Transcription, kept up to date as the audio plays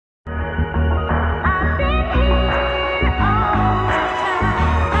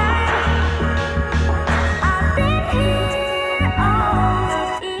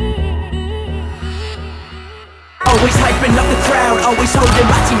hyping up the crowd, always holding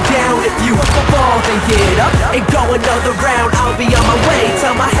my team down. If you fall, then get up and go another round. I'll be on my way,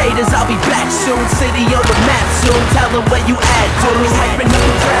 tell my haters I'll be back soon. City on the map soon, tell them where you at. Always hyping up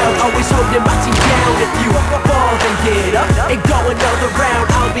the crowd, always holding my team down. If you fall, then get up and go another round.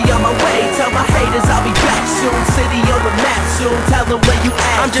 I'll be on my way, tell my haters I'll be back soon. City on the map soon, tell them where you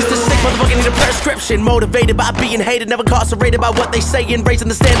at. I'm just a sick motherfucker, need a prescription. Motivated by being hated, never incarcerated by what they say, and raising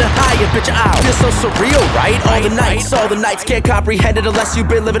the standard higher. Bitch, I feel so surreal, right? All the nights can't comprehend it unless you've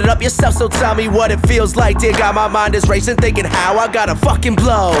been living it up yourself. So tell me what it feels like, dear God. My mind is racing, thinking how I gotta fucking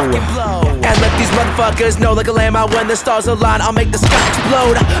blow. And let these motherfuckers know, like a lamb out when the stars align. I'll make the sky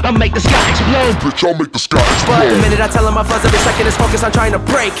explode. I'll make the sky explode. Bitch, I'll make the sky explode. But the minute I tell them my fuzz, every second is focused on trying to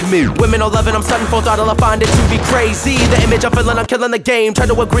break me. Women all loving, I'm sudden full throttle, I find it to be crazy. The image I'm feeling, I'm killing the game. Try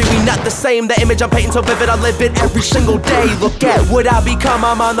to agree, we not the same. The image I'm painting so vivid, I live it every single day. Look at what I become,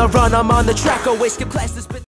 I'm on the run, I'm on the track. Always skip class, this